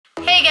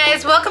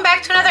guys, welcome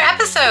back to another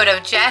episode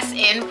of Jess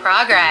in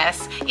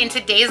Progress. In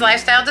today's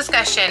lifestyle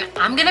discussion,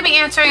 I'm going to be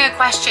answering a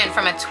question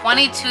from a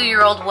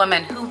 22-year-old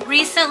woman who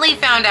recently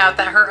found out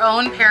that her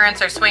own parents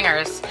are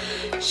swingers.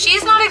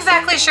 She's not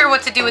exactly sure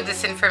what to do with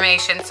this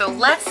information, so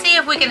let's see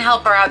if we can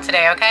help her out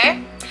today,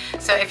 okay?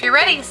 So if you're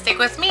ready, stick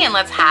with me and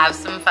let's have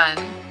some fun.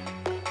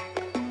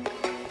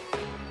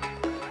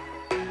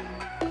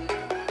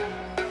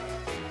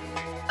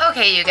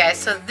 Okay, you guys,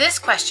 so this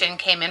question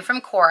came in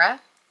from Cora,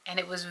 and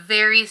it was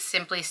very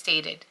simply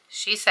stated.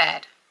 She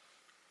said,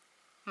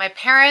 "My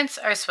parents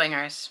are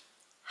swingers.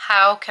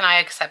 How can I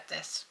accept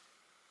this?"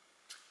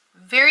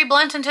 Very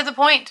blunt and to the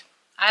point.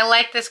 I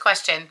like this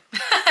question.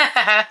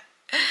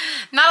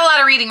 Not a lot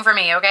of reading for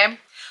me, okay?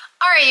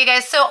 All right, you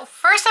guys, so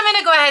first I'm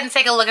gonna go ahead and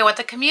take a look at what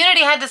the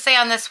community had to say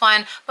on this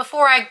one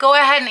before I go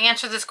ahead and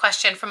answer this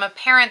question from a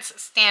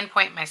parent's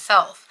standpoint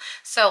myself.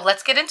 So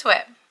let's get into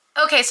it.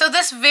 Okay, so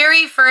this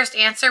very first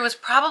answer was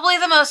probably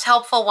the most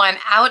helpful one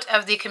out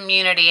of the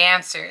community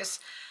answers.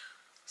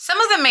 Some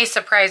of them may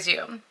surprise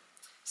you.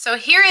 So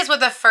here is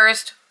what the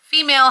first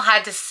female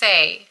had to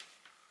say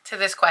to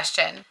this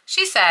question.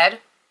 She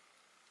said,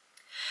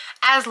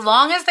 "As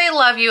long as they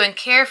love you and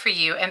care for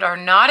you and are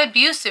not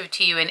abusive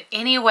to you in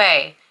any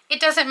way, it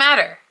doesn't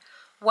matter.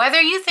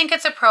 Whether you think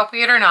it's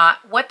appropriate or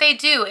not, what they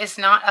do is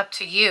not up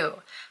to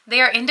you.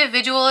 They are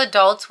individual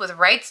adults with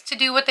rights to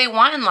do what they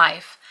want in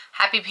life.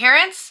 Happy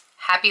parents,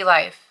 happy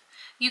life.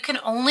 You can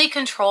only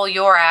control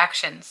your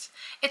actions.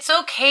 It's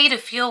okay to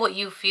feel what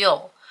you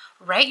feel.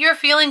 Write your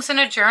feelings in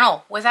a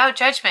journal without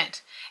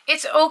judgment.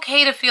 It's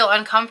okay to feel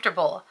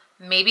uncomfortable.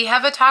 Maybe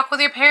have a talk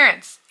with your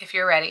parents if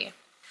you're ready."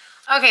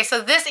 Okay,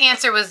 so this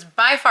answer was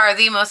by far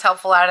the most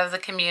helpful out of the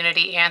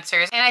community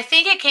answers. And I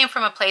think it came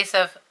from a place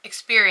of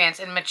experience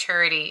and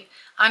maturity,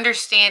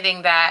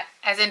 understanding that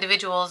as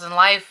individuals in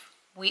life,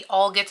 we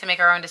all get to make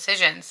our own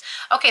decisions.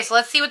 Okay, so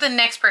let's see what the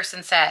next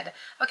person said.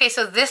 Okay,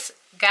 so this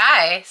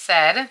guy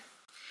said,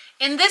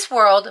 "In this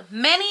world,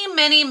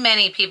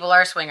 many people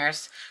are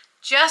swingers.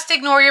 Just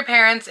ignore your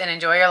parents and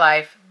enjoy your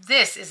life.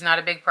 This is not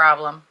a big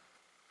problem."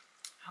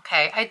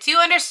 Okay, I do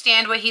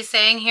understand what he's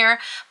saying here,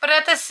 but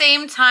at the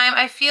same time,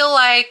 I feel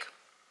like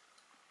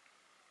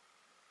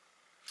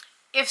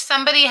if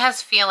somebody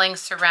has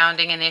feelings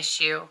surrounding an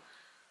issue,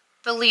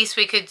 the least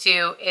we could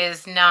do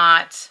is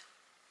not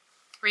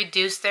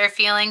reduce their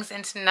feelings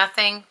into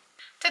nothing.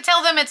 To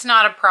tell them it's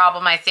not a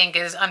problem, I think,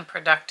 is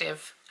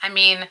unproductive. I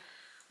mean,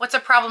 what's a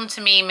problem to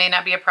me may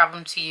not be a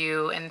problem to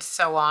you, and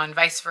so on,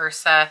 vice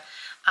versa.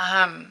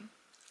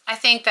 I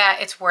think that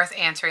it's worth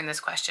answering this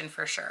question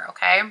for sure,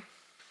 okay?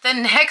 The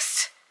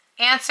next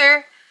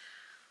answer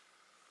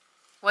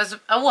was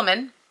a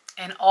woman,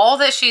 and all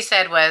that she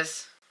said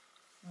was,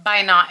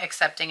 "By not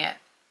accepting it."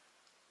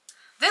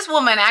 This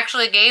woman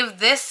actually gave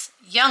this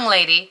young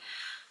lady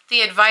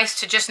the advice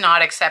to just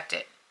not accept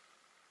it.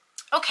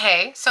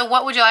 Okay, so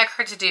what would you like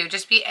her to do?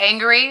 Just be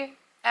angry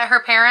at her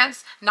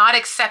parents? Not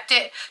accept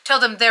it? Tell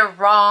them they're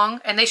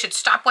wrong and they should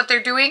stop what they're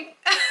doing?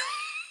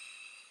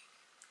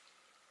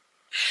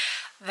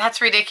 That's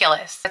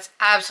ridiculous. That's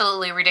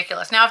absolutely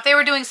ridiculous. Now, if they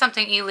were doing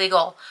something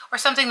illegal or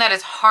something that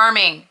is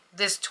harming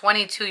this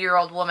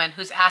 22-year-old woman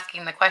who's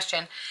asking the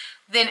question,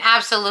 then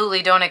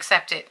absolutely don't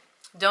accept it.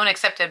 Don't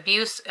accept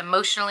abuse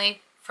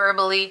emotionally,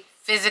 verbally,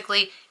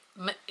 physically,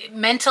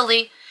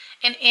 mentally,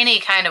 in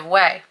any kind of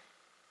way.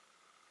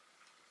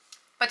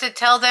 But to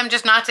tell them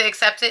just not to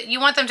accept it, you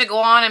want them to go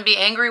on and be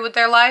angry with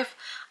their life?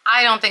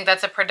 I don't think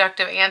that's a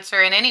productive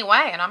answer in any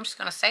way, and I'm just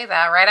going to say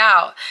that right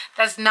out.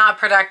 That's not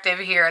productive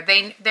here.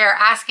 They're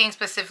asking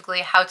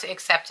specifically how to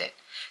accept it.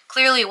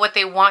 Clearly what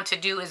they want to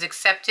do is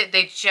accept it.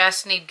 They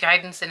just need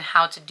guidance in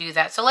how to do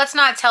that. So let's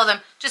not tell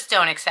them, just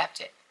don't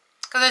accept it,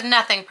 because there's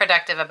nothing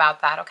productive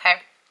about that,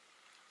 okay?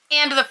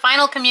 And the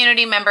final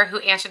community member who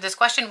answered this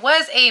question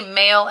was a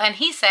male, and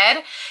he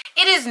said,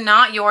 "It is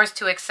not yours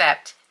to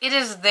accept. It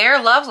is their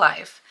love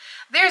life.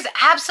 There's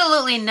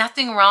absolutely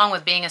nothing wrong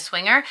with being a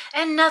swinger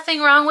and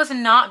nothing wrong with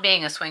not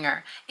being a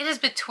swinger. It is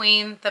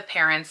between the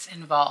parents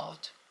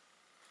involved."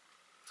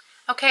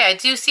 Okay, I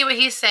do see what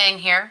he's saying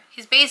here.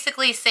 He's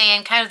basically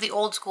saying kind of the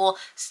old school,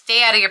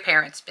 stay out of your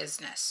parents'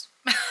 business.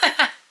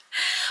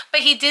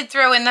 But he did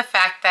throw in the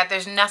fact that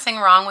there's nothing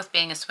wrong with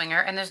being a swinger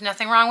and there's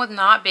nothing wrong with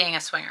not being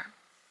a swinger.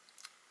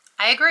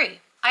 I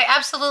agree. I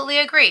absolutely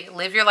agree.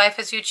 Live your life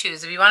as you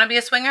choose. If you want to be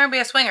a swinger, be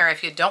a swinger.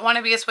 If you don't want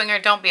to be a swinger,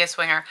 don't be a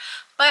swinger.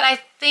 But I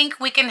think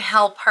we can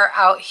help her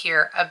out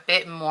here a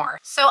bit more.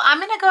 So I'm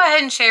going to go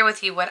ahead and share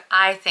with you what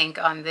I think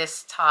on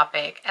this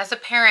topic. As a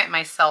parent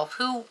myself,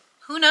 who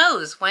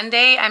knows? One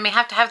day I may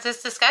have to have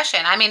this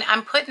discussion. I mean,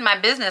 I'm putting my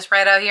business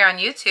right out here on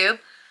YouTube.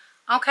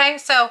 Okay,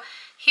 so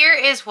here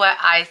is what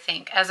I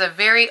think as a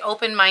very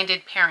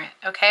open-minded parent,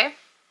 okay?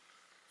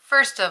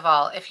 First of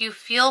all, if you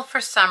feel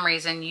for some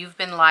reason you've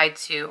been lied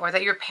to or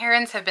that your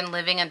parents have been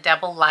living a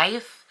double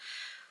life,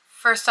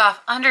 first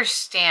off,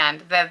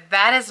 understand that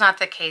that is not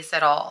the case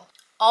at all.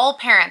 All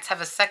parents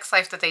have a sex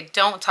life that they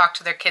don't talk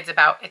to their kids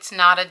about. It's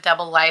not a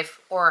double life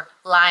or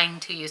lying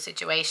to you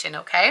situation,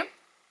 okay?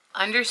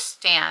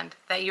 Understand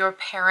that your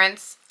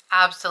parents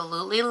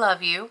absolutely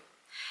love you,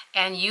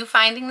 and you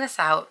finding this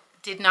out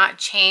did not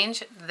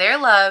change their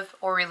love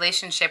or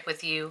relationship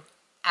with you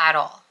at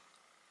all.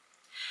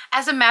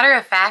 As a matter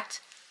of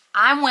fact,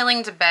 I'm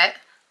willing to bet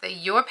that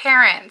your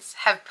parents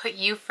have put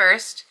you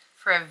first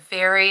for a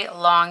very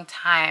long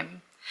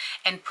time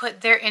and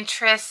put their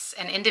interests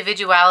and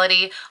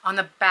individuality on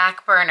the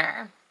back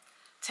burner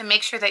to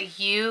make sure that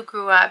you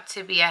grew up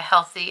to be a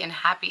healthy and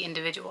happy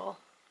individual.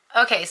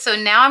 Okay, so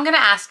now I'm going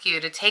to ask you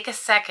to take a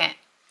second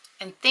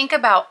and think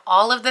about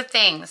all of the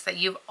things that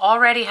you've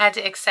already had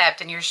to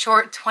accept in your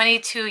short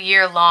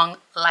 22-year-long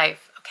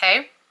life,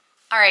 okay?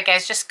 All right,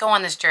 guys, just go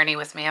on this journey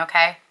with me,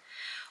 okay?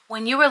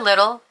 When you were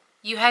little,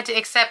 you had to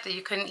accept that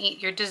you couldn't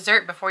eat your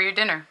dessert before your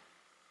dinner.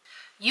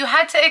 You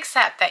had to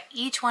accept that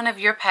each one of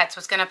your pets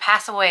was going to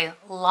pass away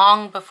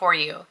long before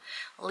you,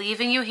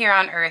 leaving you here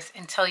on Earth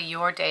until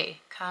your day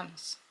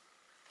comes.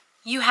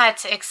 You had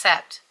to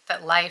accept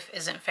that life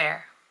isn't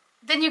fair.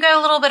 Then you got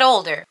a little bit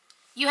older.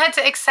 You had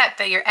to accept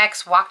that your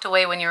ex walked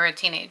away when you were a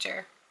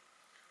teenager,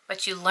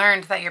 but you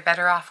learned that you're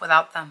better off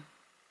without them.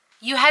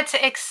 You had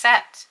to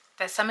accept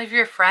that some of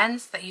your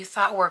friends that you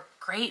thought were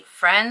great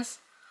friends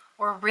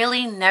were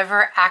really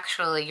never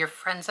actually your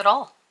friends at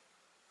all.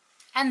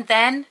 And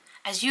then,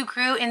 as you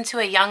grew into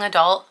a young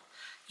adult,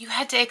 you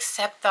had to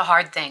accept the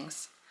hard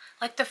things,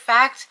 like the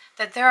fact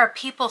that there are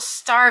people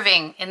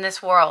starving in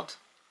this world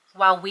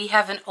while we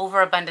have an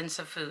overabundance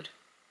of food.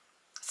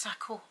 It's not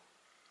cool.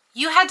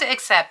 You had to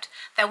accept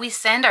that we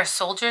send our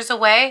soldiers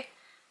away,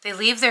 they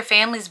leave their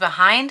families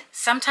behind,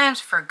 sometimes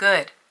for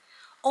good,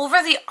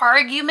 over the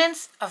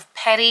arguments of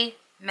petty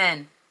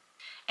men.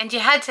 And you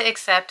had to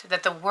accept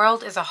that the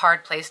world is a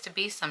hard place to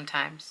be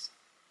sometimes.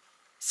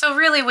 So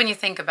really, when you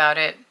think about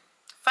it,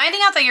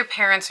 finding out that your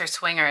parents are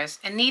swingers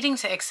and needing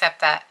to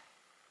accept that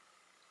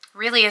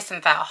really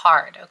isn't that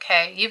hard,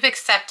 okay? You've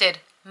accepted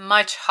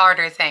much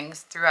harder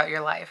things throughout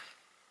your life.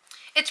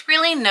 It's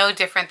really no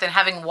different than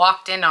having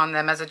walked in on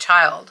them as a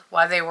child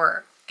while they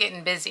were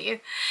getting busy.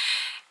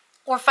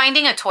 Or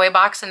finding a toy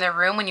box in their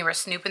room when you were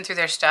snooping through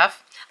their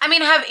stuff. I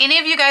mean, have any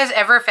of you guys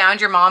ever found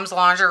your mom's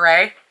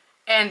lingerie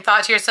and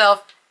thought to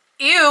yourself,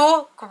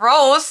 ew,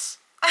 gross?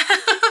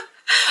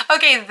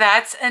 Okay,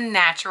 that's a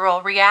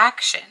natural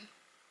reaction.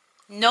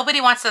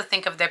 Nobody wants to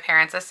think of their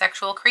parents as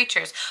sexual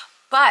creatures,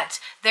 but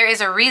there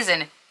is a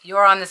reason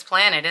you're on this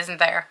planet, isn't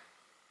there?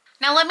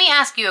 Now let me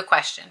ask you a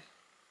question.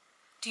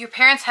 Do your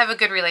parents have a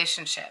good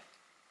relationship?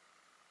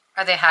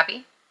 Are they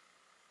happy?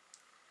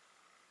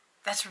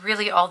 That's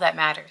really all that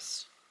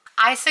matters.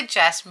 I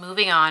suggest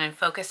moving on and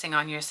focusing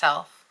on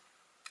yourself,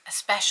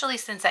 especially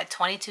since at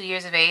 22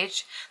 years of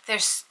age,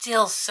 there's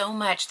still so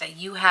much that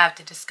you have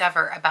to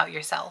discover about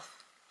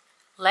yourself.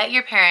 Let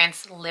your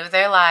parents live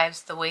their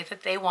lives the way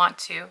that they want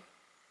to,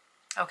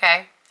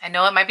 okay? I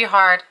know it might be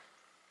hard,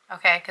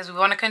 okay, because we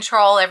want to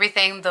control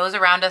everything those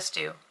around us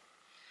do.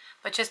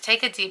 But just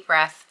take a deep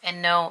breath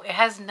and know it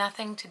has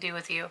nothing to do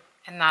with you,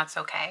 and that's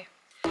okay.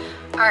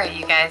 Alright,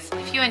 you guys,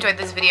 if you enjoyed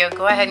this video,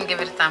 go ahead and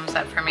give it a thumbs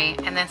up for me,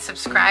 and then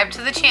subscribe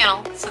to the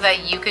channel so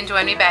that you can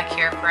join me back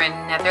here for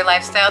another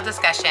lifestyle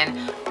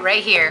discussion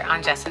right here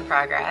on Jess in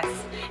Progress.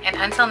 And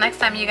until next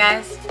time, you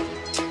guys,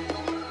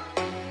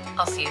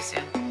 I'll see you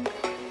soon.